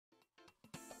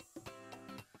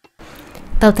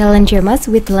Thailand dramas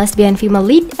with lesbian female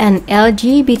lead and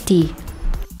LGBT.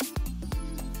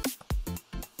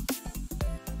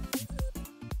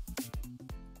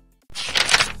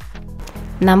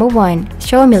 Number 1.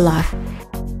 Show Me Love.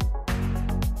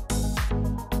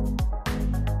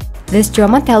 This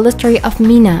drama tells the story of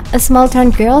Mina, a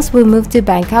small-town girl who moved to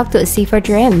Bangkok to achieve her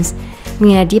dreams.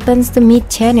 Mina deepens to meet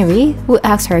January, who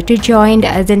asks her to join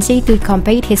the agency to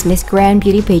compete his Miss Grand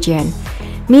Beauty pageant.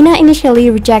 Mina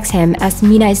initially rejects him as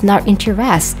Mina is not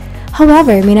interested.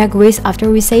 However, Mina agrees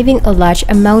after receiving a large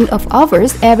amount of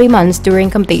offers every month during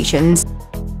competitions.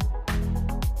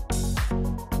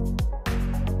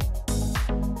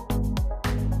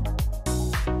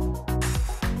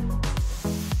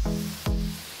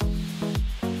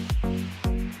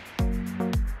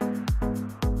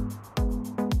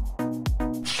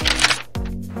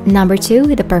 Number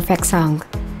 2. The Perfect Song.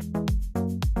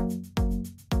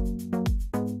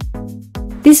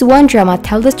 This one drama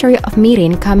tells the story of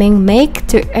Mirin coming back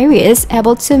to Aries,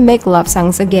 able to make love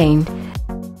songs again.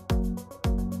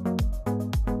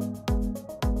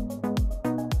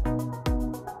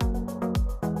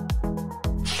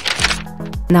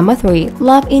 Number 3.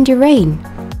 Love in the Rain.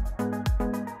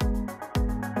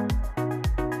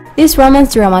 This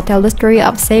romance drama tells the story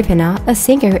of Savannah, a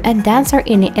singer and dancer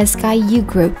in the SKU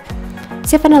group.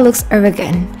 Savannah looks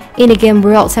arrogant. In the game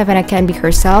world, Savannah can be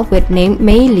herself with name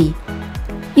Maylee.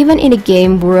 Even in the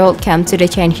game world comes to the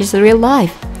change his real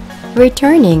life.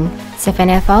 Returning,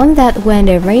 Savannah found that when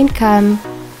the rain comes,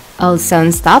 all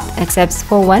sound stopped except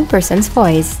for one person's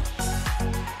voice.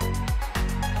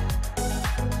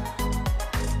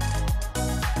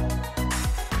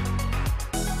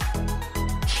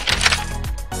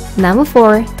 Number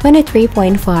 4.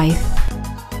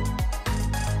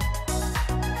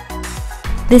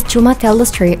 23.5. This drama tells the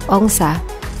story of Ongsa,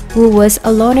 who was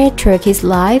a loner throughout his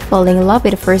life, falling in love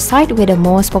at first sight with the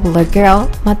most popular girl,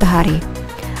 Matahari.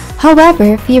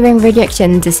 However, fearing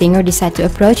rejection, the singer decided to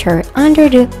approach her under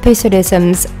the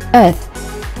pseudonym Earth.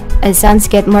 As Sons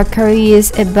get more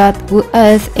curious about who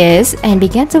Earth is and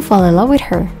began to fall in love with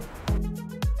her.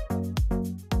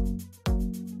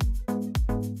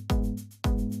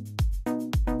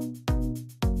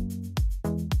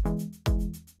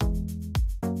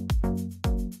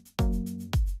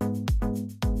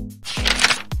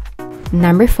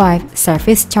 Number 5.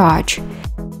 Surface Charge.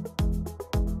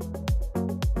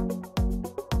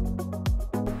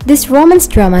 This romance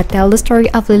drama tells the story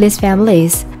of Lily's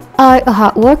families, are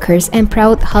hard workers and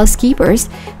proud housekeepers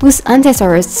whose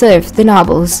ancestors served the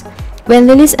nobles. When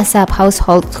Lily accepts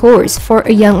household chores for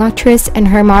a young actress and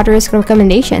her mother's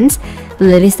recommendations,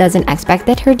 Lily doesn't expect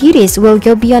that her duties will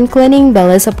go beyond cleaning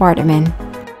Bella's apartment.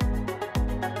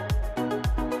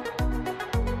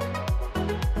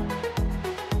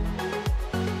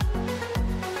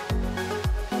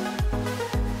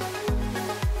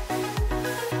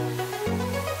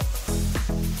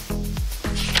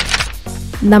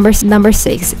 Number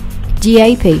 6.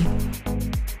 GIP.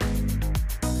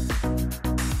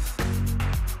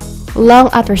 Long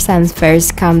after Sam's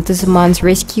first come to Mon's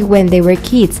rescue when they were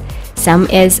kids, Sam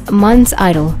is Mon's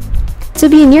idol. To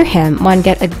be near him, Mon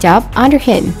gets a job under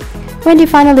him. When they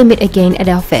finally meet again at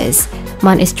the office,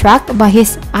 Mon is struck by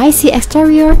his icy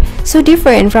exterior, so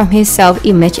different from his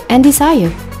self-image and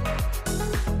desire.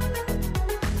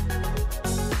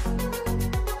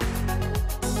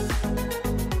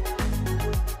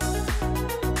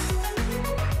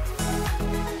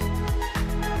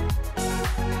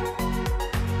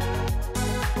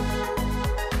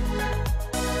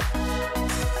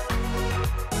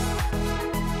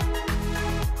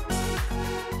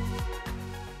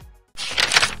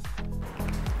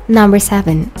 Number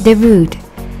 7. The Root.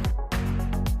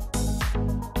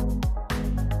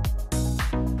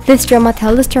 This drama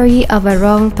tells the story of a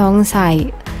Rong Tong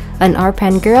Sai, an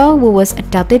orphan girl who was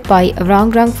adopted by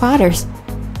Rong Rong fathers.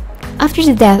 After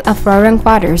the death of Rong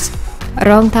fathers,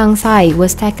 Rong Tong Sai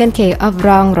was taken care of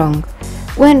Rong Rong.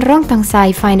 When Rong Tong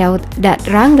Sai finds out that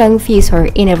Rong Rong views her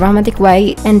in a romantic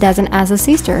way and doesn't ask a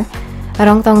sister,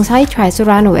 Rong Tong Sai tries to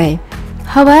run away.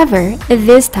 However,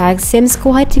 this task seems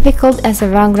quite difficult as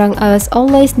Rong Rong is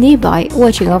always nearby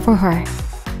watching over her.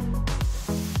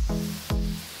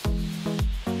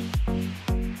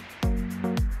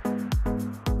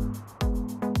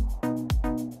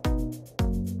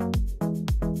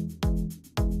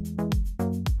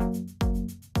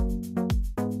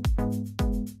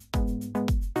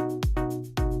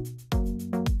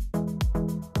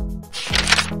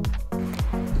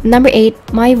 Number 8.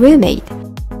 My Roommate.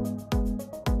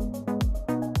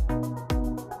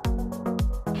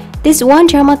 This one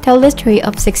drama tells the story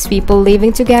of 6 people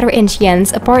living together in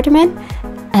Xian's apartment.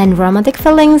 and romantic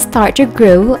feelings start to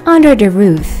grow under the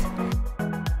roof.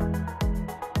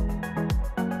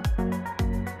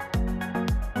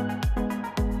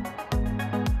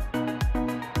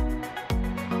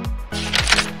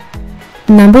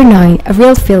 Number 9. A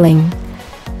Real Feeling.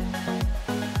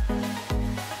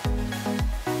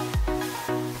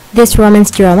 This romance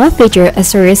drama features a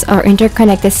series of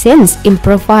interconnected scenes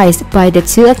improvised by the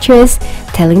two actors,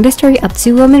 telling the story of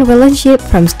two women's relationship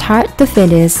from start to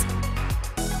finish.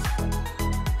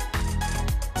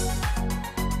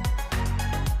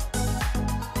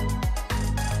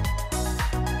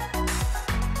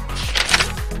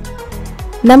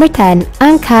 Number 10.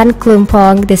 Angkhan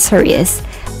Khlumpong, the series.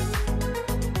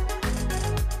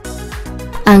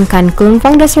 Angkhan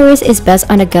Khlumpong, the series is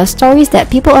based on the ghost stories that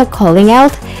people are calling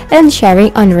out and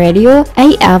sharing on radio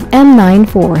AFM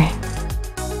 94.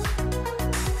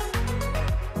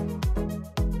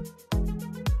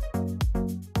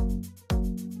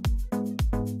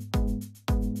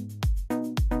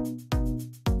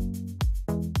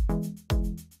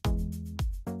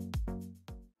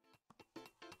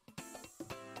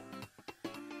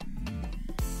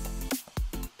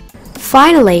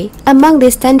 Finally, among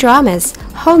these 10 dramas,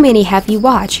 how many have you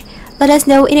watched? Let us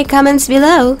know in the comments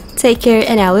below. Take care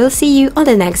and I will see you on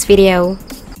the next video.